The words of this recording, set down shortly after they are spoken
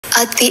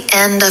At the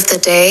end of the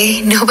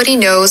day, nobody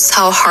knows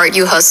how hard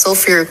you hustle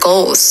for your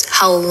goals,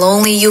 how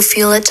lonely you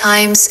feel at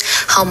times,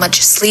 how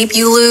much sleep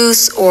you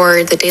lose,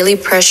 or the daily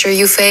pressure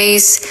you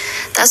face.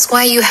 That's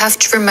why you have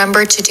to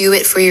remember to do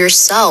it for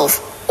yourself,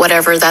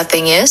 whatever that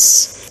thing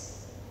is.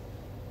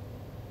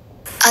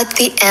 At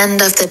the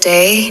end of the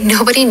day,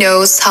 nobody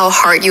knows how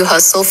hard you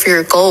hustle for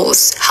your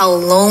goals, how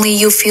lonely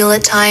you feel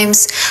at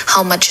times,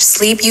 how much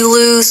sleep you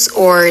lose,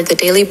 or the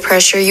daily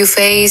pressure you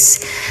face.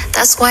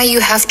 That's why you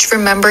have to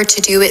remember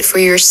to do it for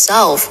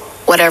yourself,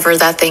 whatever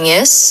that thing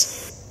is.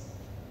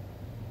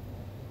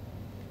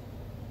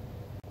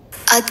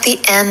 At the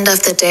end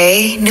of the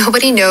day,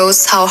 nobody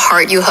knows how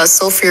hard you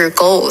hustle for your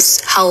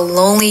goals, how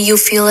lonely you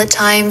feel at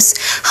times,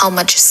 how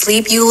much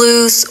sleep you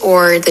lose,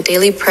 or the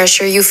daily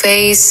pressure you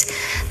face.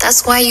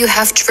 That's why you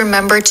have to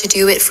remember to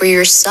do it for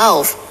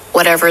yourself,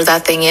 whatever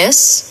that thing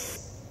is.